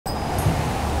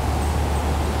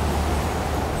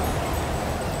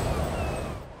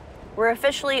We're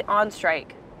officially on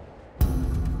strike.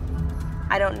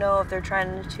 I don't know if they're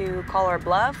trying to call our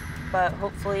bluff, but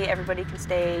hopefully everybody can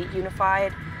stay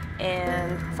unified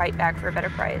and fight back for a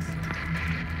better price. Only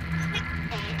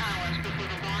hours before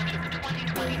the launch of the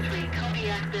 2023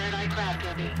 Kodiak Bering craft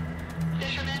levy,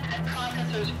 fishermen and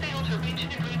processors failed to reach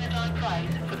an agreement on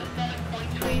price for the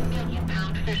 7.3 million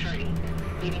pound fishery,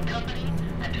 leaving company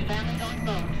and family-owned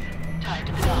boats tied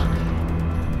to the docks.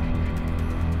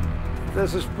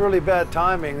 This is really bad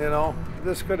timing, you know.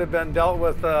 This could have been dealt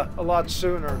with a lot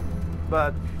sooner,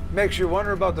 but makes you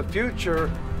wonder about the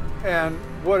future and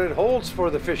what it holds for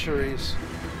the fisheries.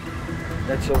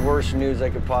 That's the worst news I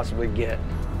could possibly get.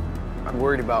 I'm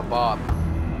worried about Bob.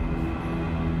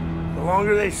 The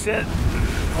longer they sit,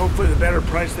 hopefully the better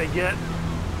price they get.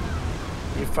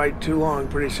 You fight too long,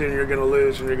 pretty soon you're gonna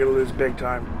lose, and you're gonna lose big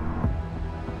time.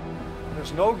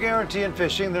 There's no guarantee in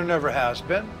fishing, there never has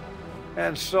been.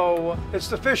 And so it's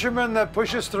the fisherman that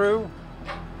pushes through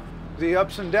the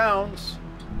ups and downs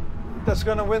that's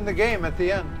gonna win the game at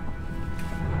the end.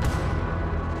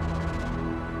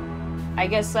 I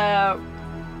guess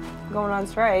going on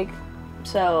strike,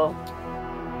 so.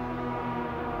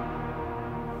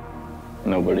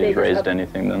 Nobody's raised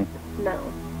anything then? No.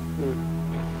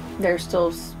 They're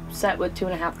still set with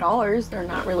 $2.50. They're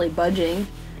not really budging.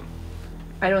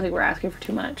 I don't think we're asking for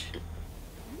too much.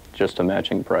 Just a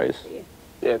matching price.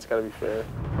 Yeah, it's gotta be fair.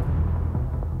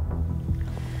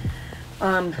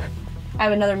 I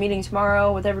have another meeting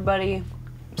tomorrow with everybody,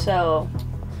 so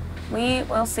we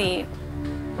will see.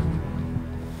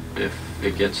 If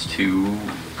it gets too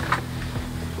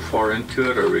far into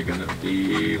it, are we gonna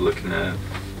be looking at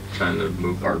trying to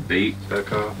move our bait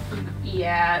back off?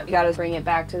 Yeah, you gotta bring it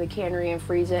back to the cannery and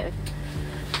freeze it.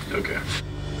 Okay.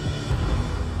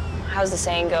 How's the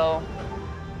saying go?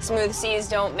 Smooth seas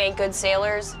don't make good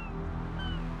sailors.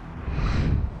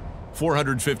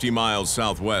 450 miles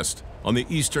southwest on the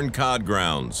Eastern Cod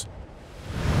Grounds.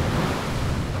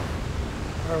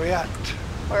 Where are we at?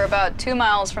 We're about 2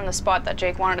 miles from the spot that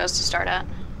Jake wanted us to start at.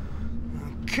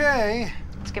 Okay.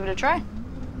 Let's give it a try.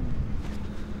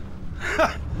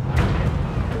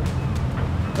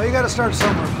 Well, you gotta start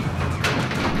somewhere.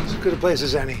 It's as good a place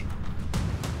as any.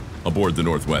 Aboard the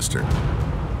Northwestern.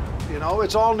 You know,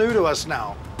 it's all new to us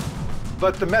now,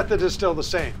 but the method is still the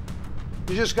same.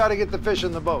 You just gotta get the fish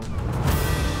in the boat.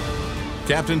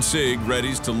 Captain Sig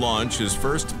readies to launch his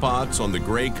first pots on the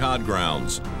Gray Cod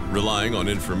Grounds, relying on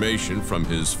information from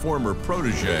his former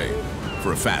protege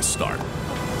for a fast start.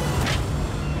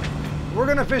 We're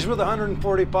gonna fish with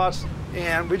 140 pots,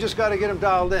 and we just gotta get them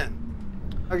dialed in.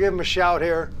 I'll give them a shout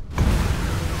here.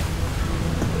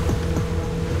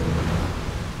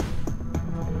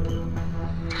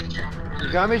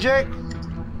 You got me, Jake?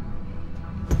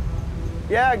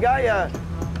 Yeah, I got ya.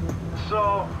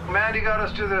 So, Mandy got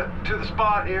us to the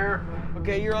spot here.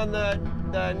 Okay, you're on the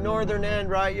northern end,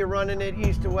 right? You're running it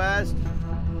east to west?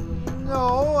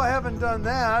 No, I haven't done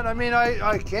that. I mean,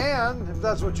 I can, if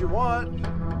that's what you want.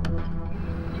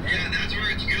 Yeah, that's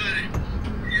where it's good.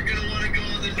 You're gonna want to go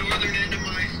on the northern end of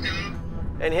my stuff.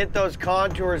 And hit those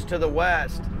contours to the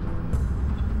west.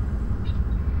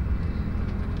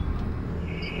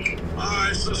 All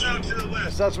right, so out to the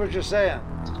west. That's what you're saying.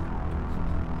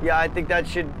 Yeah, I think that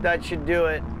should do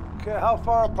it. Okay, how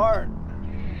far apart?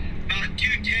 About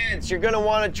 2/10. You're gonna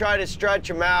want to try to stretch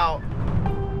them out.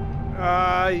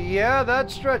 Yeah,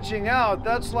 that's stretching out.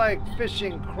 That's like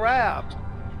fishing crab.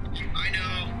 I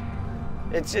know.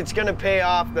 It's gonna pay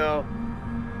off though.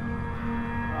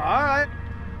 All right,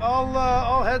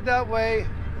 I'll head that way.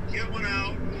 Get one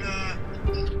out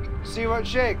and, See what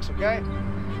shakes, okay?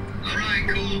 all right,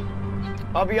 cool.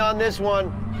 I'll be on this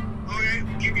one. Okay,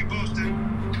 keep you posted.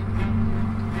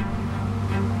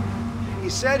 He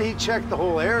said he checked the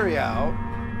whole area out,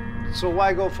 so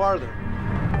why go farther?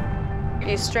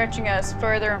 He's stretching us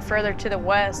further and further to the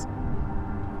west.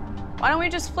 Why don't we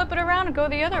just flip it around and go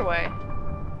the other way?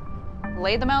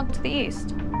 Lay them out to the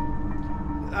east.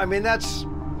 I mean,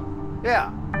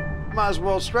 yeah, might as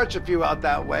well stretch a few out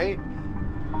that way.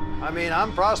 I mean,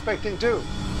 I'm prospecting too.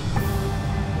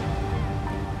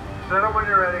 Set up when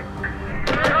you're ready.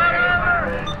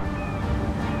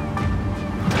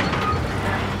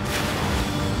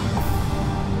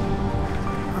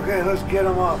 Okay, let's get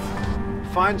them off.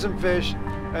 Find some fish,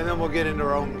 and then we'll get into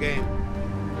our own game.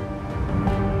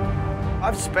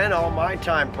 I've spent all my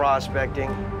time prospecting.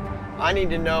 I need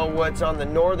to know what's on the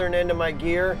northern end of my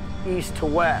gear, east to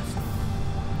west.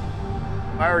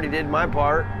 I already did my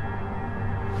part.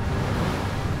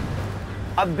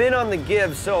 I've been on the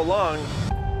give so long,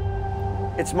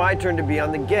 it's my turn to be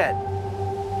on the get.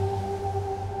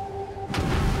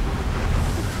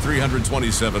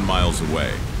 327 miles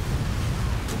away,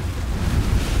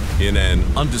 in an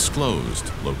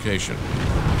undisclosed location.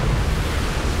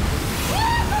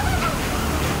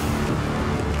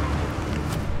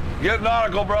 Get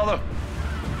nautical, brother.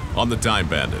 On the Time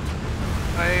Bandit.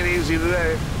 I ain't easy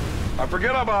today. I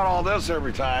forget about all this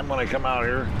every time when I come out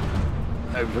here.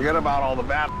 I forget about all the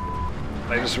bad.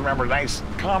 I just remember nice,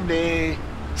 calm day,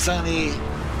 sunny.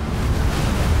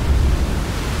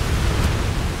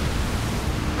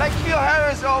 Like Phil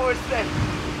Harris always said,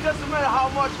 it doesn't matter how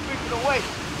much we can away,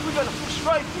 we're gonna push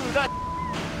right through that.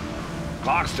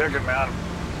 Clock's ticking, man.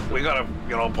 We gotta,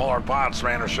 pull our pots,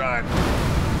 rain or shine.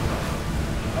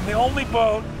 I'm the only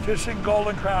boat fishing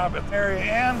golden crab in the area,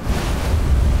 and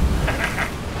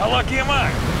how lucky am I?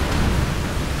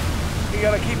 You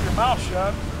gotta keep your mouth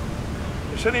shut.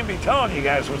 I shouldn't even be telling you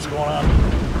guys what's going on.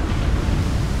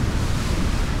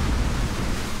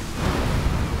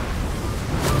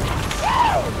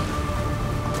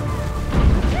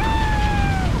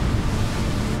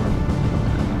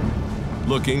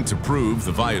 Looking to prove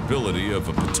the viability of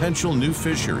a potential new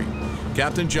fishery,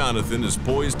 Captain Jonathan is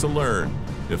poised to learn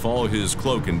if all his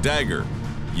cloak and dagger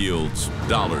yields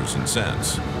dollars and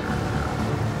cents.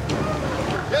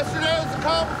 Yesterday was the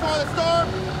calm before the storm,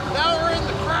 now we're in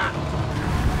the crap.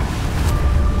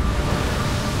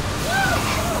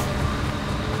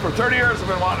 For 30 years I've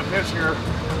been wanting to fish here.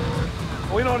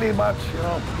 We don't need much,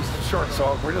 just short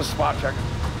soak. We're just spot checking.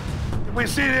 If we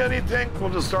see anything, we'll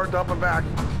just start dumping back.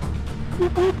 Come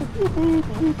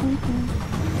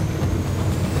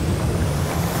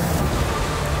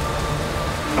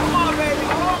on, baby,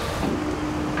 come on.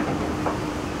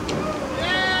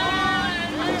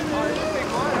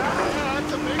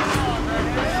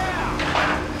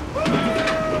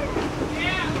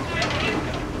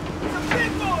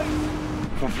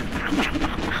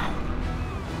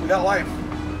 We got life.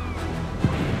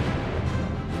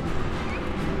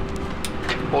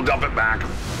 We'll dump it back.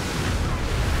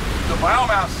 The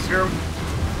biomass is here.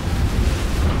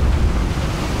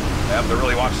 I have to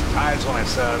really watch the tides when I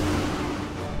said.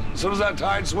 As soon as that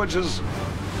tide switches,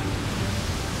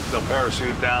 they'll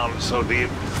parachute down so deep,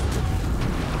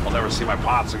 I'll never see my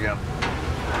pots again.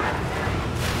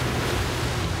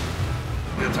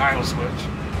 The tide will switch.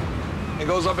 It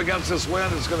goes up against this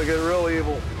wind, it's gonna get real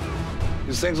evil.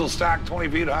 These things will stack 20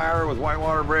 feet higher with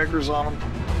whitewater breakers on them.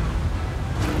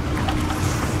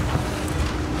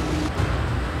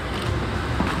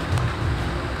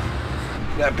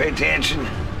 Gotta pay attention.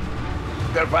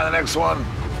 Gotta find the next one.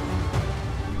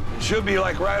 It should be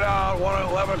like right out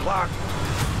 11 o'clock.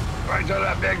 Right to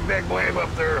that big wave up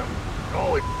there.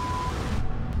 Holy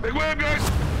big wave, guys!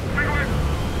 Big wave!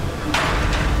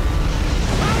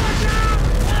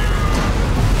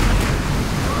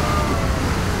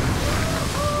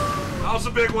 How's the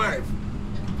big wave?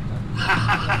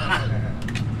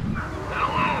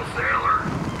 Hello, sailor.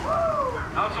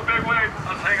 How's the big wave?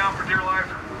 Let's hang on for dear life.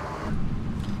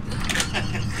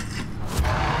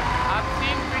 I've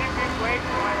seen pretty big waves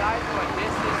in my life, but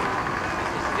this is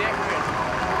different.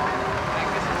 Like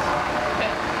this is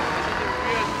the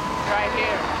real right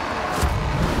here.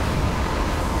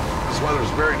 This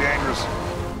weather's very dangerous.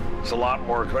 It's a lot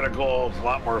more critical, a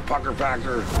lot more pucker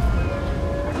factor.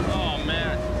 Oh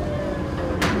man.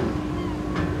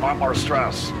 A lot more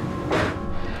stress.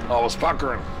 Oh, it was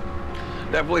puckering.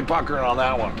 Definitely puckering on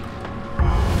that one.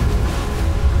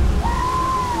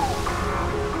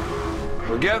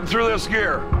 We're getting through this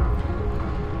gear.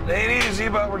 It ain't easy,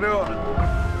 but we're doing it.